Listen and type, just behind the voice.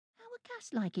would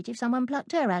Cass like it if someone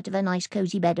plucked her out of her nice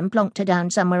cosy bed and plonked her down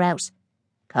somewhere else?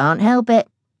 Can't help it.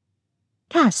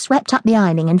 Cass swept up the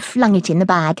ironing and flung it in the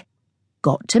bag.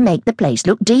 Got to make the place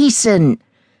look decent.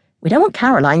 We don't want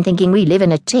Caroline thinking we live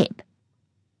in a tip.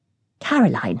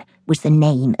 Caroline was the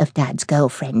name of Dad's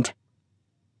girlfriend.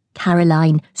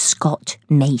 Caroline Scott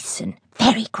Mason.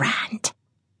 Very grand.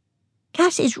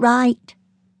 Cass is right,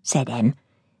 said Em.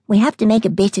 We have to make a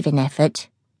bit of an effort.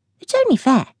 It's only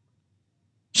fair.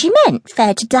 She meant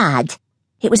fair to Dad.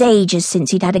 It was ages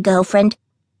since he'd had a girlfriend.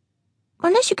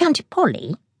 Unless you counted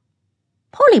Polly.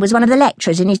 Polly was one of the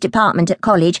lecturers in his department at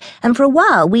college, and for a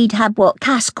while we'd had what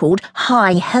Cass called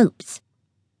high hopes.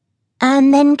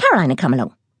 And then Caroline had come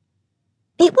along.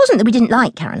 It wasn't that we didn't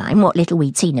like Caroline, what little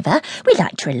we'd seen of her. We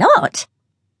liked her a lot.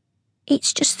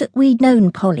 It's just that we'd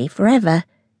known Polly forever.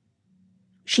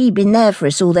 She'd been there for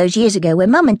us all those years ago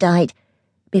when Mum had died,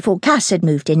 before Cass had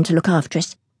moved in to look after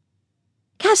us.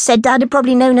 Cass said Dad had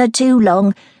probably known her too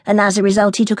long, and as a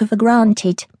result he took her for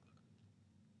granted.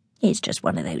 It's just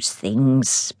one of those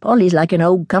things. Polly's like an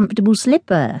old comfortable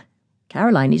slipper.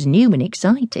 Caroline is new and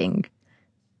exciting.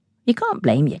 You can't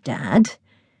blame your Dad.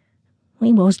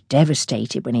 He was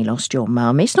devastated when he lost your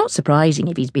Mum. It's not surprising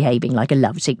if he's behaving like a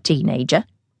lovesick teenager.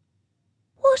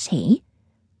 Was he?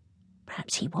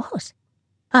 Perhaps he was.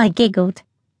 I giggled.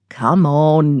 Come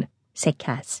on, said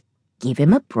Cass. Give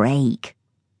him a break.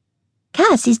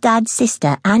 Cass is Dad's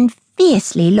sister and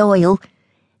fiercely loyal.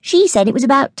 She said it was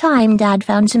about time Dad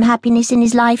found some happiness in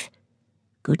his life.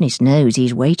 Goodness knows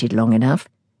he's waited long enough.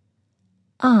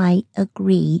 I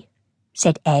agree,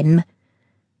 said Em.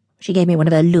 She gave me one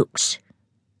of her looks,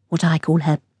 what I call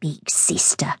her big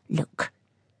sister look.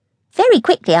 Very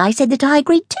quickly I said that I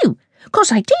agreed too. Of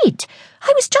course I did.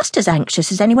 I was just as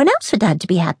anxious as anyone else for Dad to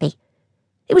be happy.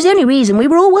 It was the only reason we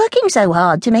were all working so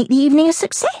hard to make the evening a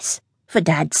success, for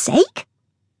Dad's sake.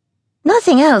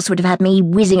 Nothing else would have had me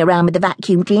whizzing around with the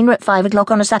vacuum cleaner at 5 o'clock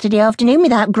on a Saturday afternoon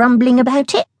without grumbling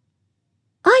about it.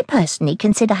 I personally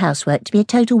consider housework to be a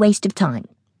total waste of time,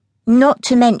 not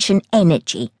to mention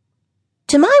energy.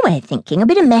 To my way of thinking, a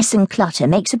bit of mess and clutter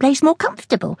makes a place more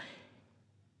comfortable.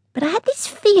 But I had this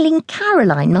feeling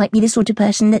Caroline might be the sort of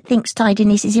person that thinks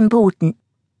tidiness is important.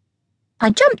 I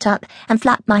jumped up and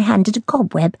flapped my hand at a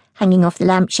cobweb hanging off the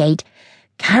lampshade.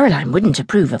 Caroline wouldn't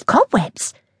approve of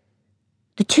cobwebs.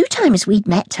 The 2 times we'd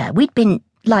met her, we'd been,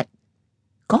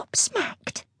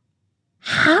 gobsmacked.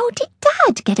 How did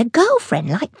Dad get a girlfriend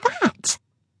like that?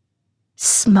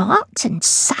 Smart and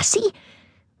sassy,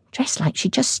 dressed like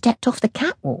she'd just stepped off the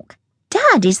catwalk.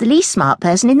 Dad is the least smart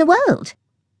person in the world.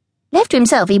 Left to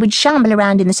himself, he would shamble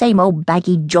around in the same old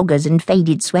baggy joggers and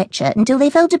faded sweatshirt until they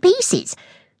fell to pieces,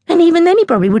 and even then he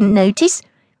probably wouldn't notice.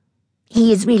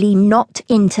 He is really not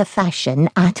into fashion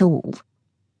at all.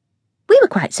 We were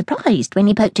quite surprised when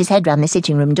he poked his head round the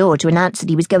sitting room door to announce that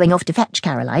he was going off to fetch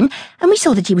Caroline, and we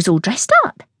saw that he was all dressed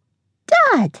up.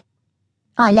 Dad!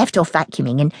 I left off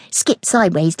vacuuming and skipped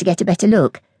sideways to get a better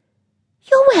look.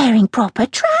 You're wearing proper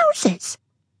trousers.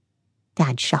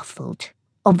 Dad shuffled,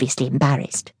 obviously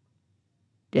embarrassed.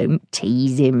 Don't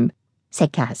tease him,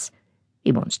 said Cass.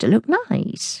 He wants to look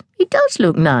nice. He does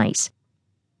look nice.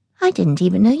 I didn't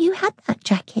even know you had that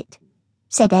jacket,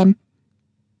 said Em.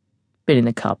 Been in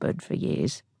the cupboard for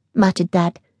years, muttered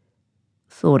Dad.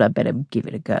 Thought I'd better give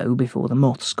it a go before the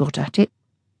moths got at it.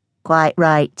 Quite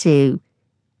right, too,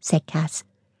 said Cass.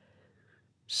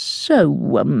 So,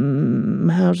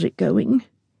 how's it going?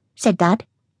 Said Dad.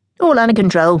 All under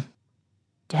control.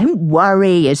 Don't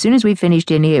worry, as soon as we've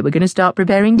finished in here, we're going to start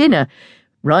preparing dinner.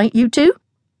 Right, you two?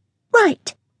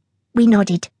 Right, we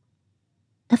nodded.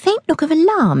 A faint look of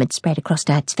alarm had spread across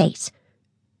Dad's face.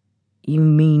 You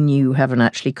mean you haven't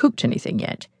actually cooked anything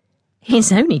yet?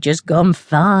 It's only just gone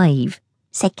 5,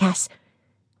 said Cass.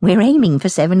 We're aiming for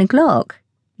 7 o'clock,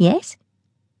 yes?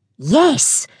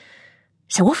 Yes!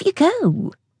 So off you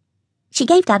go. She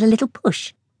gave Dad a little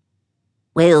push.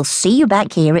 We'll see you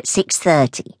back here at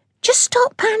 6:30. Just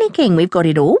stop panicking, we've got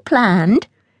it all planned.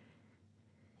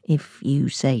 If you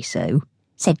say so,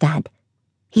 said Dad.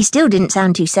 He still didn't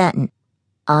sound too certain.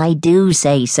 I do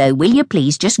say so, will you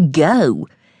please just go?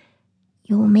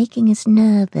 You're making us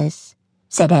nervous,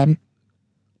 said Em.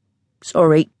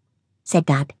 Sorry, said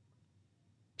Dad.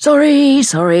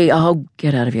 Sorry, I'll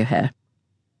get out of your hair.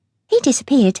 He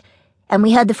disappeared, and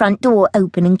we heard the front door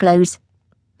open and close.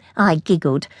 I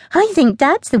giggled. I think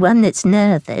Dad's the one that's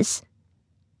nervous.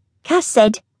 Cass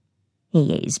said,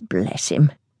 He is, bless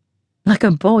him. Like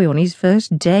a boy on his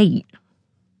first date.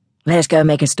 Let's go and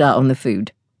make a start on the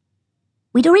food.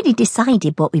 We'd already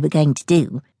decided what we were going to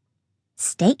do.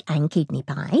 Steak and kidney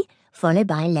pie, followed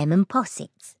by lemon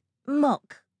possets.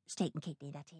 Mock steak and kidney, that is.